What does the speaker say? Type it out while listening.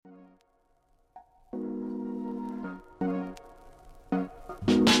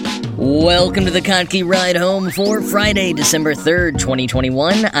Welcome to the Kottke Ride Home for Friday, December 3rd,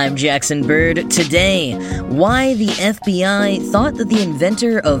 2021. I'm Jackson Bird. Today, why the FBI thought that the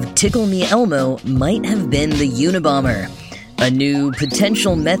inventor of Tickle Me Elmo might have been the Unabomber. A new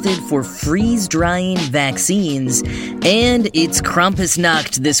potential method for freeze-drying vaccines, and it's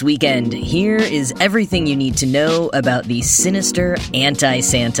Krampusnacht this weekend. Here is everything you need to know about the sinister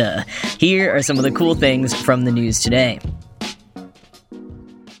anti-Santa. Here are some of the cool things from the news today.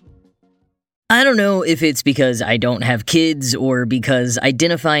 I don't know if it's because I don't have kids or because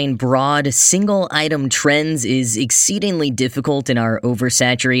identifying broad, single-item trends is exceedingly difficult in our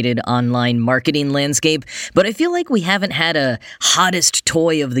oversaturated online marketing landscape, but I feel like we haven't had a hottest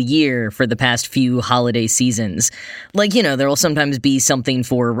toy of the year for the past few holiday seasons. Like, there will sometimes be something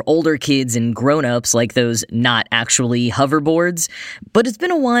for older kids and grown-ups, like those not actually hoverboards, but it's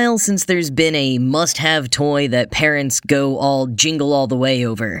been a while since there's been a must-have toy that parents go all jingle all the way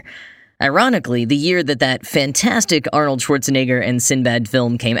over. Ironically, the year that fantastic Arnold Schwarzenegger and Sinbad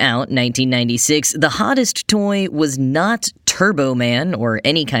film came out, 1996, the hottest toy was not Turbo Man or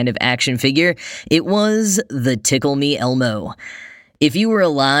any kind of action figure. It was the Tickle Me Elmo. If you were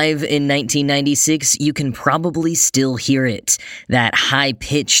alive in 1996, you can probably still hear it. That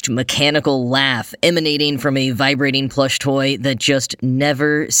high-pitched mechanical laugh emanating from a vibrating plush toy that just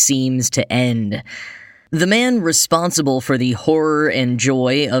never seems to end. The man responsible for the horror and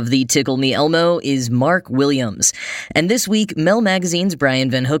joy of the Tickle Me Elmo is Mark Williams. And this week, Mel Magazine's Brian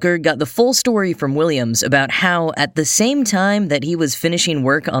Van Hooker got the full story from Williams about how, at the same time that he was finishing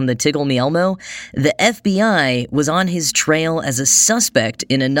work on the Tickle Me Elmo, the FBI was on his trail as a suspect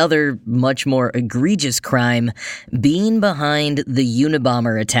in another, much more egregious crime, being behind the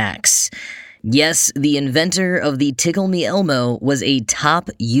Unabomber attacks. Yes, the inventor of the Tickle Me Elmo was a top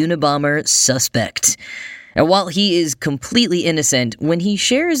Unabomber suspect. And while he is completely innocent, when he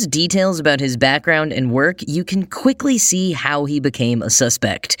shares details about his background and work, you can quickly see how he became a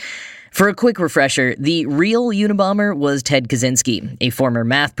suspect. For a quick refresher, the real Unabomber was Ted Kaczynski, a former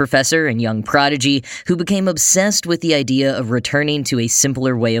math professor and young prodigy who became obsessed with the idea of returning to a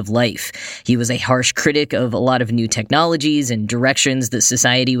simpler way of life. He was a harsh critic of a lot of new technologies and directions that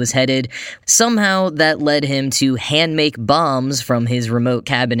society was headed. Somehow, that led him to hand-make bombs from his remote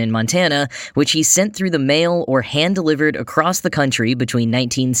cabin in Montana, which he sent through the mail or hand-delivered across the country between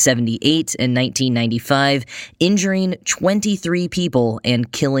 1978 and 1995, injuring 23 people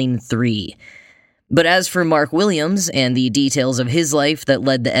and killing 3. But as for Mark Williams and the details of his life that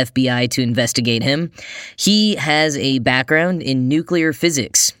led the FBI to investigate him, he has a background in nuclear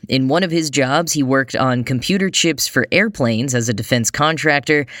physics. In one of his jobs, he worked on computer chips for airplanes as a defense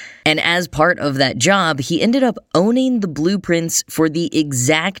contractor, and as part of that job, he ended up owning the blueprints for the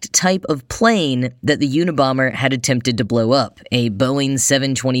exact type of plane that the Unabomber had attempted to blow up, a Boeing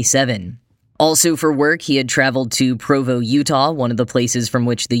 727. Also for work, he had traveled to Provo, Utah, one of the places from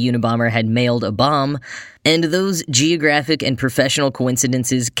which the Unabomber had mailed a bomb, and those geographic and professional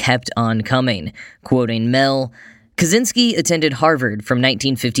coincidences kept on coming. Quoting Mel, Kaczynski attended Harvard from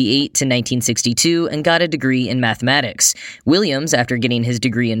 1958 to 1962 and got a degree in mathematics. Williams, after getting his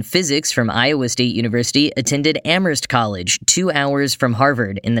degree in physics from Iowa State University, attended Amherst College, 2 hours from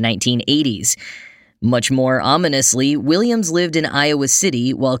Harvard in the 1980s. Much more ominously, Williams lived in Iowa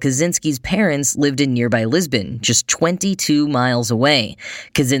City while Kaczynski's parents lived in nearby Lisbon, just 22 miles away.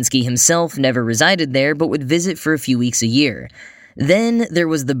 Kaczynski himself never resided there but would visit for a few weeks a year. Then there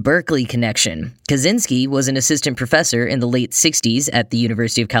was the Berkeley connection. Kaczynski was an assistant professor in the late 60s at the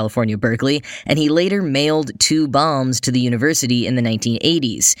University of California, Berkeley, and he later mailed 2 bombs to the university in the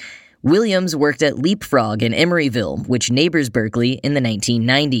 1980s. Williams worked at Leapfrog in Emeryville, which neighbors Berkeley, in the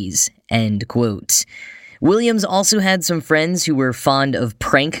 1990s. End quote. Williams also had some friends who were fond of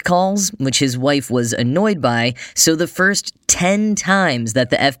prank calls, which his wife was annoyed by, so the first 10 times that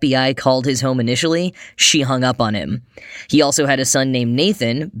the FBI called his home initially, she hung up on him. He also had a son named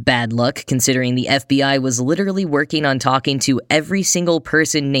Nathan, bad luck considering the FBI was literally working on talking to every single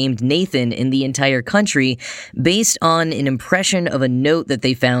person named Nathan in the entire country based on an impression of a note that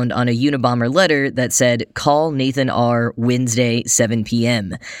they found on a Unabomber letter that said, "Call Nathan R. Wednesday, 7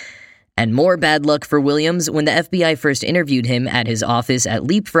 p.m. And more bad luck for Williams, when the FBI first interviewed him at his office at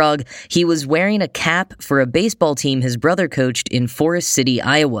Leapfrog, he was wearing a cap for a baseball team his brother coached in Forest City,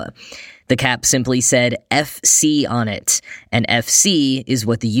 Iowa. The cap simply said FC on it, and FC is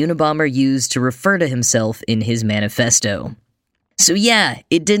what the Unabomber used to refer to himself in his manifesto. So yeah,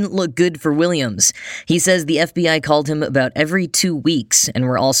 it didn't look good for Williams. He says the FBI called him about every 2 weeks and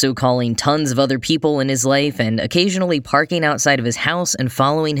were also calling tons of other people in his life and occasionally parking outside of his house and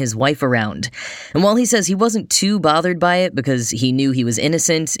following his wife around. And while he says he wasn't too bothered by it because he knew he was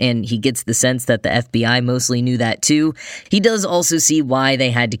innocent and he gets the sense that the FBI mostly knew that too, he does also see why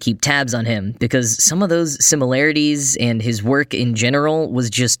they had to keep tabs on him because some of those similarities and his work in general was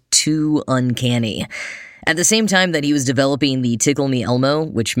just too uncanny. At the same time that he was developing the Tickle Me Elmo,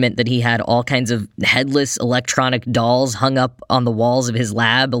 which meant that he had all kinds of headless electronic dolls hung up on the walls of his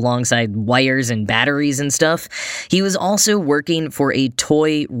lab alongside wires and batteries and stuff, he was also working for a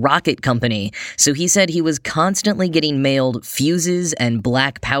toy rocket company, so he said he was constantly getting mailed fuses and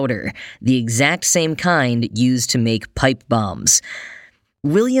black powder, the exact same kind used to make pipe bombs.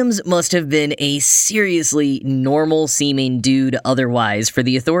 Williams must have been a seriously normal-seeming dude otherwise for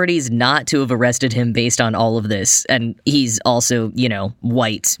the authorities not to have arrested him based on all of this, and he's also,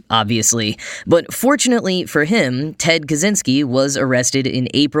 white, obviously. But fortunately for him, Ted Kaczynski was arrested in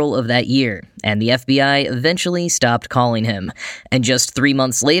April of that year, and the FBI eventually stopped calling him. And just 3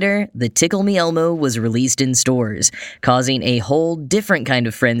 months later, the Tickle Me Elmo was released in stores, causing a whole different kind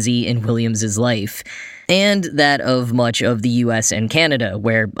of frenzy in Williams's life. And that of much of the US and Canada,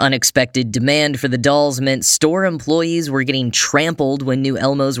 where unexpected demand for the dolls meant store employees were getting trampled when new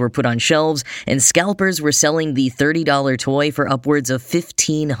Elmos were put on shelves, and scalpers were selling the $30 toy for upwards of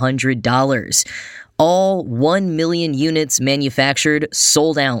 $1,500. All 1 million units manufactured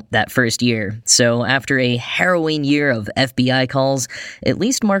sold out that first year. So after a harrowing year of FBI calls, at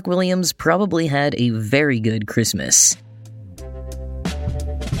least Mark Williams probably had a very good Christmas.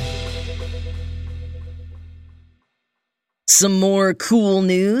 Some more cool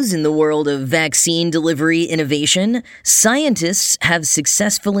news in the world of vaccine delivery innovation. Scientists have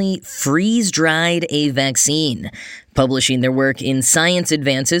successfully freeze-dried a vaccine. Publishing their work in Science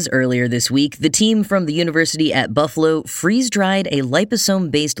Advances earlier this week, the team from the University at Buffalo freeze-dried a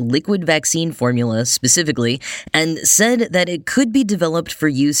liposome-based liquid vaccine formula specifically, and said that it could be developed for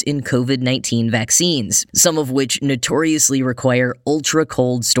use in COVID-19 vaccines, some of which notoriously require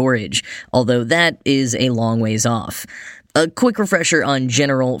ultra-cold storage, although that is a long ways off. A quick refresher on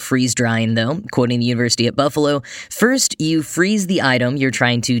general freeze-drying, though, quoting the University at Buffalo, first, you freeze the item you're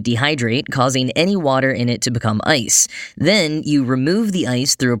trying to dehydrate, causing any water in it to become ice. Then, you remove the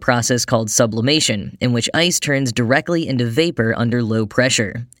ice through a process called sublimation, in which ice turns directly into vapor under low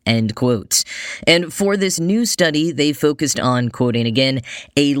pressure. End quote. And for this new study, they focused on, quoting again,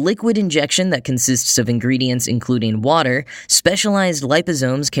 a liquid injection that consists of ingredients including water, specialized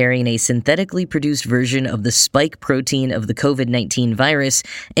liposomes carrying a synthetically produced version of the spike protein of the COVID-19 virus,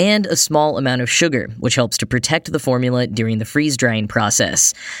 and a small amount of sugar, which helps to protect the formula during the freeze-drying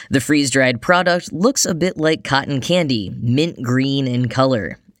process. The freeze-dried product looks a bit like cotton candy, mint green in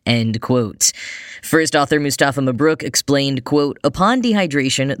color. End quote. First author Mustafa Mabrouk explained, quote, upon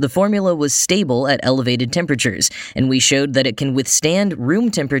dehydration, the formula was stable at elevated temperatures, and we showed that it can withstand room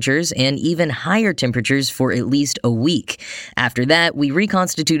temperatures and even higher temperatures for at least a week. After that, we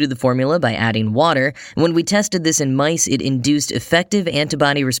reconstituted the formula by adding water. When we tested this in mice, it induced effective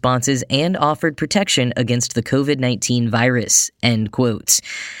antibody responses and offered protection against the COVID-19 virus. End quote.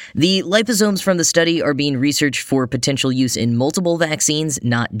 The liposomes from the study are being researched for potential use in multiple vaccines,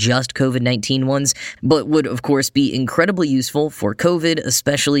 not just COVID-19 ones, but would of course be incredibly useful for COVID,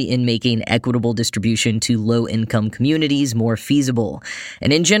 especially in making equitable distribution to low-income communities more feasible.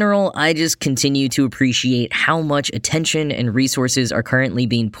 And in general, I just continue to appreciate how much attention and resources are currently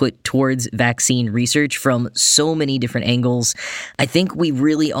being put towards vaccine research from so many different angles. I think we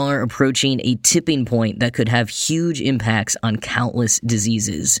really are approaching a tipping point that could have huge impacts on countless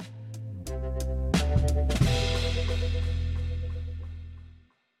diseases.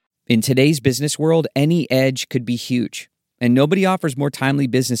 In today's business world, any edge could be huge, and nobody offers more timely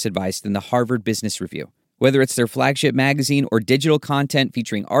business advice than the Harvard Business Review. Whether it's their flagship magazine or digital content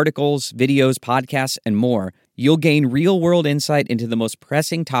featuring articles, videos, podcasts, and more, you'll gain real-world insight into the most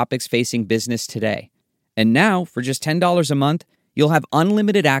pressing topics facing business today. And now, for just $10 a month, you'll have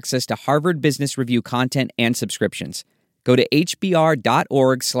unlimited access to Harvard Business Review content and subscriptions. Go to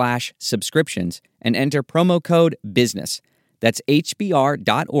hbr.org/subscriptions and enter promo code BUSINESS. That's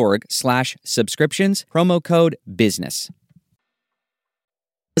hbr.org/subscriptions, promo code BUSINESS.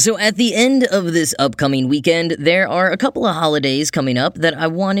 So at the end of this upcoming weekend, there are a couple of holidays coming up that I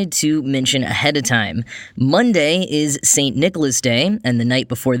wanted to mention ahead of time. Monday is St. Nicholas Day, and the night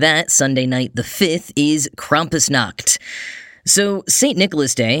before that, Sunday night the 5th, is Krampusnacht. So, St.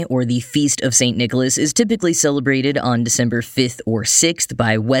 Nicholas Day, or the Feast of St. Nicholas, is typically celebrated on December 5th or 6th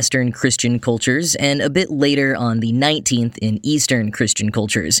by Western Christian cultures, and a bit later on the 19th in Eastern Christian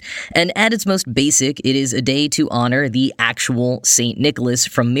cultures. And at its most basic, it is a day to honor the actual St. Nicholas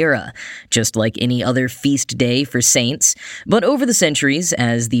from Myra, just like any other feast day for saints. But over the centuries,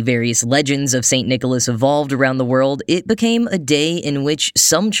 as the various legends of St. Nicholas evolved around the world, it became a day in which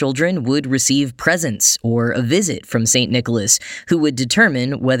some children would receive presents or a visit from St. Nicholas, who would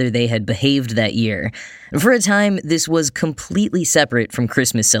determine whether they had behaved that year. For a time, this was completely separate from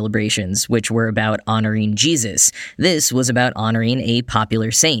Christmas celebrations, which were about honoring Jesus. This was about honoring a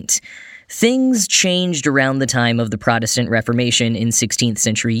popular saint. Things changed around the time of the Protestant Reformation in 16th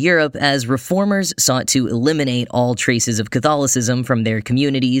century Europe as reformers sought to eliminate all traces of Catholicism from their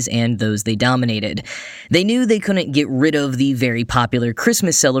communities and those they dominated. They knew they couldn't get rid of the very popular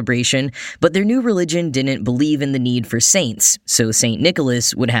Christmas celebration, but their new religion didn't believe in the need for saints, so St.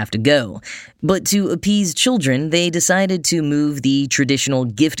 Nicholas would have to go. But to appease children, they decided to move the traditional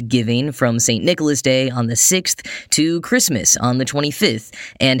gift-giving from St. Nicholas Day on the 6th to Christmas on the 25th,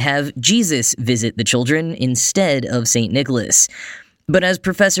 and have Jesus visit the children instead of St. Nicholas. But as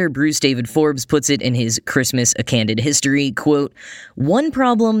Professor Bruce David Forbes puts it in his Christmas: A Candid History, quote, "One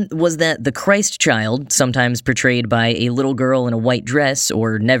problem was that the Christ child, sometimes portrayed by a little girl in a white dress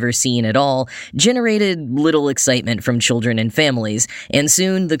or never seen at all, generated little excitement from children and families, and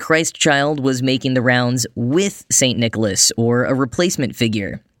soon the Christ child was making the rounds with St. Nicholas or a replacement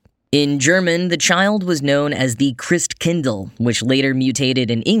figure. In German, the child was known as the Christkindl, which later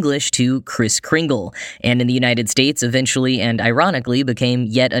mutated in English to Kris Kringle, and in the United States eventually and ironically became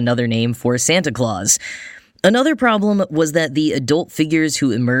yet another name for Santa Claus. Another problem was that the adult figures who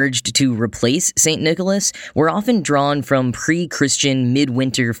emerged to replace St. Nicholas were often drawn from pre-Christian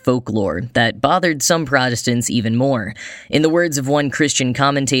midwinter folklore that bothered some Protestants even more. In the words of one Christian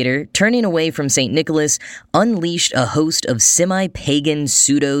commentator, turning away from St. Nicholas unleashed a host of semi-pagan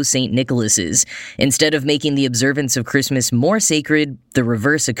pseudo-St. Nicholases. Instead of making the observance of Christmas more sacred, the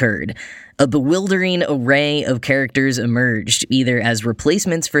reverse occurred. A bewildering array of characters emerged, either as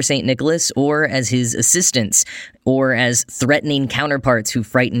replacements for St. Nicholas or as his assistants, or as threatening counterparts who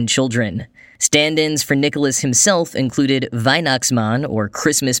frightened children. Stand-ins for Nicholas himself included Weihnachtsmann, or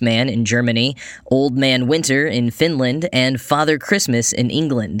Christmas Man in Germany, Old Man Winter in Finland, and Father Christmas in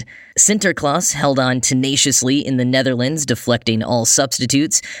England. Sinterklaas held on tenaciously in the Netherlands, deflecting all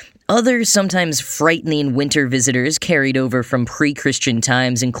substitutes. Other sometimes frightening winter visitors carried over from pre-Christian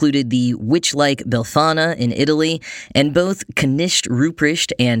times included the witch-like Befana in Italy, and both Knecht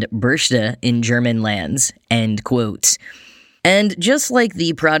Ruprecht and Berchte in German lands." End quote. And just like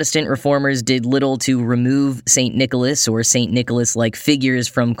the Protestant reformers did little to remove St. Nicholas or St. Nicholas-like figures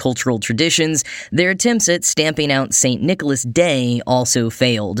from cultural traditions, their attempts at stamping out St. Nicholas Day also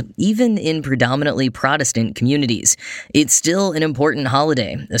failed, even in predominantly Protestant communities. It's still an important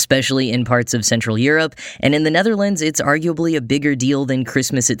holiday, especially in parts of Central Europe, and in the Netherlands it's arguably a bigger deal than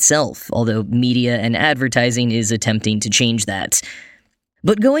Christmas itself, although media and advertising is attempting to change that.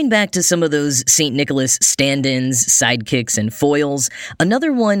 But going back to some of those St. Nicholas stand-ins, sidekicks, and foils,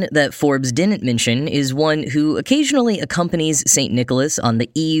 another one that Forbes didn't mention is one who occasionally accompanies St. Nicholas on the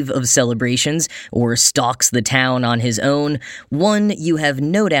eve of celebrations or stalks the town on his own, one you have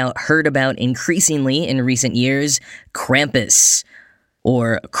no doubt heard about increasingly in recent years: Krampus.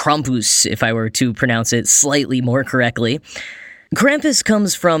 Or Krampus, if I were to pronounce it slightly more correctly. Krampus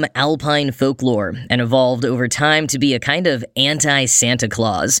comes from Alpine folklore and evolved over time to be a kind of anti-Santa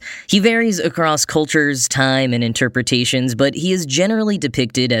Claus. He varies across cultures, time, and interpretations, but he is generally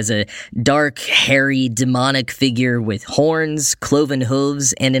depicted as a dark, hairy, demonic figure with horns, cloven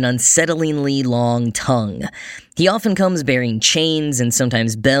hooves, and an unsettlingly long tongue. He often comes bearing chains and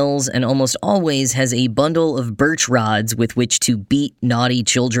sometimes bells, and almost always has a bundle of birch rods with which to beat naughty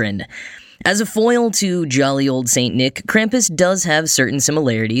children. As a foil to jolly old St. Nick, Krampus does have certain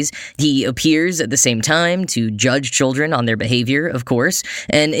similarities. He appears at the same time to judge children on their behavior, of course,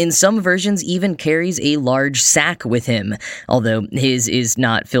 and in some versions even carries a large sack with him, although his is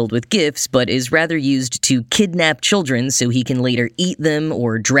not filled with gifts, but is rather used to kidnap children so he can later eat them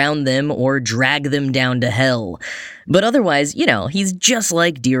or drown them or drag them down to hell. But otherwise, he's just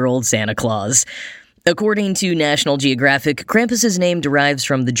like dear old Santa Claus. According to National Geographic, Krampus's name derives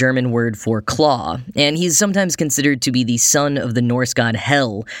from the German word for claw, and he's sometimes considered to be the son of the Norse god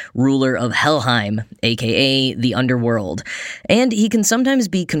Hel, ruler of Helheim, aka the underworld. And he can sometimes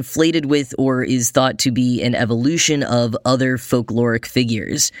be conflated with or is thought to be an evolution of other folkloric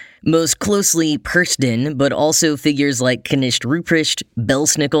figures. Most closely Persten, but also figures like Knicht Ruprecht,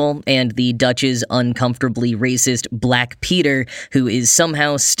 Belsnickel, and the Dutch's uncomfortably racist Black Peter, who is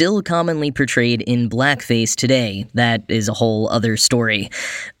somehow still commonly portrayed in blackface today. That is a whole other story.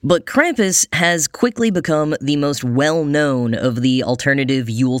 But Krampus has quickly become the most well-known of the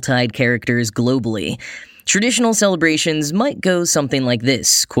alternative Yuletide characters globally. Traditional celebrations might go something like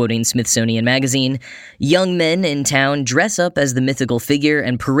this, quoting Smithsonian Magazine, "Young men in town dress up as the mythical figure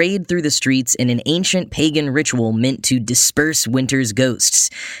and parade through the streets in an ancient pagan ritual meant to disperse winter's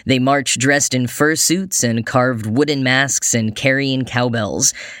ghosts. They march dressed in fursuits and carved wooden masks and carrying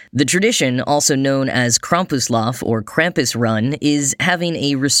cowbells. The tradition, also known as Krampuslauf or Krampus Run, is having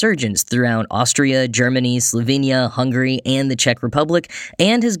a resurgence throughout Austria, Germany, Slovenia, Hungary, and the Czech Republic,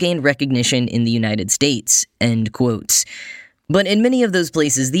 and has gained recognition in the United States." End quote. But in many of those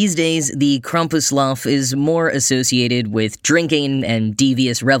places these days, the Krampuslauf is more associated with drinking and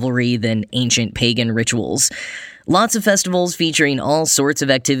devious revelry than ancient pagan rituals. Lots of festivals featuring all sorts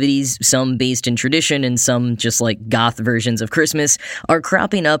of activities, some based in tradition and some just like goth versions of Christmas, are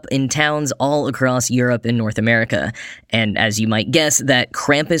cropping up in towns all across Europe and North America. And as you might guess, that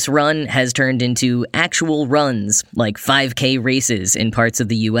Krampus Run has turned into actual runs, like 5K races in parts of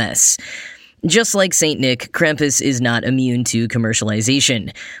the US. Just like St. Nick, Krampus is not immune to commercialization.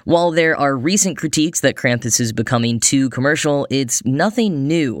 While there are recent critiques that Krampus is becoming too commercial, it's nothing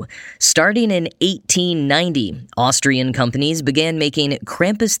new. Starting in 1890, Austrian companies began making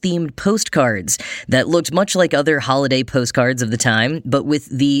Krampus-themed postcards that looked much like other holiday postcards of the time, but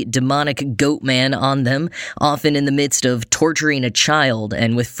with the demonic goat man on them, often in the midst of torturing a child,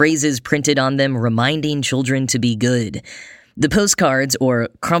 and with phrases printed on them reminding children to be good. The postcards, or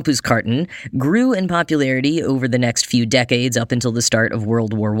Krampuskarten, grew in popularity over the next few decades up until the start of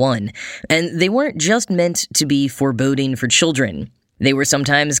World War I, and they weren't just meant to be foreboding for children. They were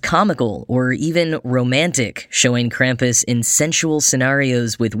sometimes comical or even romantic, showing Krampus in sensual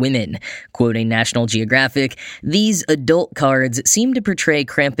scenarios with women. Quoting National Geographic, "These adult cards seem to portray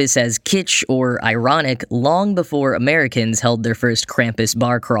Krampus as kitsch or ironic long before Americans held their first Krampus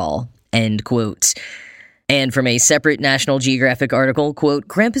bar crawl." End quote. And from a separate National Geographic article, quote,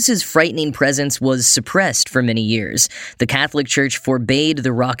 "Krampus's frightening presence was suppressed for many years. The Catholic Church forbade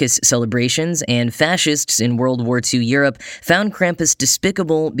the raucous celebrations, and fascists in World War II Europe found Krampus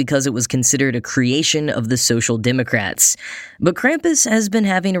despicable because it was considered a creation of the Social Democrats. But Krampus has been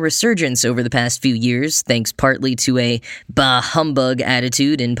having a resurgence over the past few years, thanks partly to a bah humbug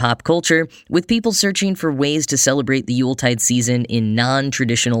attitude in pop culture, with people searching for ways to celebrate the Yuletide season in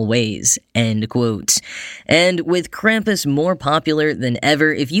non-traditional ways." End quote. And with Krampus more popular than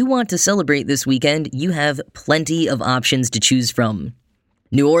ever, if you want to celebrate this weekend, you have plenty of options to choose from.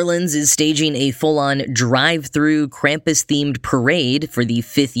 New Orleans is staging a full-on drive-through Krampus-themed parade for the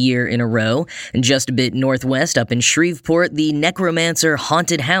 5th year in a row. And just a bit northwest, up in Shreveport, the Necromancer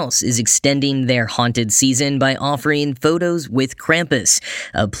Haunted House is extending their haunted season by offering photos with Krampus,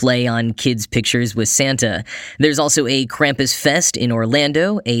 a play on kids' pictures with Santa. There's also a Krampus Fest in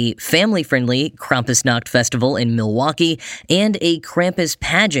Orlando, a family-friendly Krampusnacht festival in Milwaukee, and a Krampus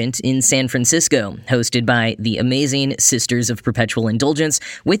pageant in San Francisco, hosted by the amazing Sisters of Perpetual Indulgence,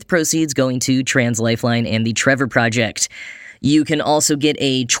 with proceeds going to Trans Lifeline and the Trevor Project. You can also get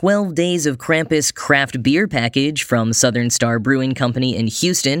a 12 Days of Krampus craft beer package from Southern Star Brewing Company in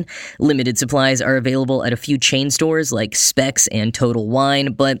Houston. Limited supplies are available at a few chain stores like Specs and Total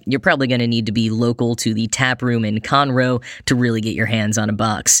Wine, but you're probably going to need to be local to the tap room in Conroe to really get your hands on a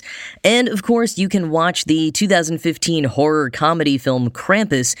box. And, of course, you can watch the 2015 horror comedy film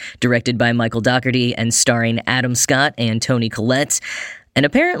Krampus, directed by Michael Dougherty and starring Adam Scott and Toni Collette. And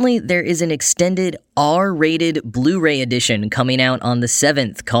apparently there is an extended R-rated Blu-ray edition coming out on the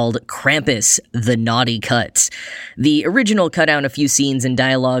 7th called Krampus, The Naughty Cut. The original cut out a few scenes and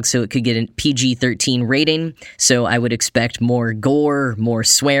dialogue so it could get a PG-13 rating, so I would expect more gore, more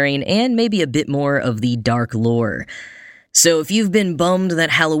swearing, and maybe a bit more of the dark lore. So if you've been bummed that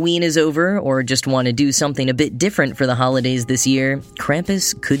Halloween is over or just want to do something a bit different for the holidays this year,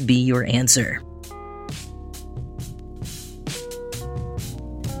 Krampus could be your answer.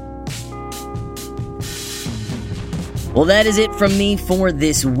 Well, that is it from me for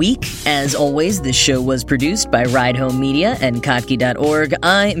this week. As always, this show was produced by Ride Home Media and Kottke.org.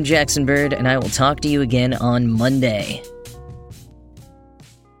 I am Jackson Bird, and I will talk to you again on Monday.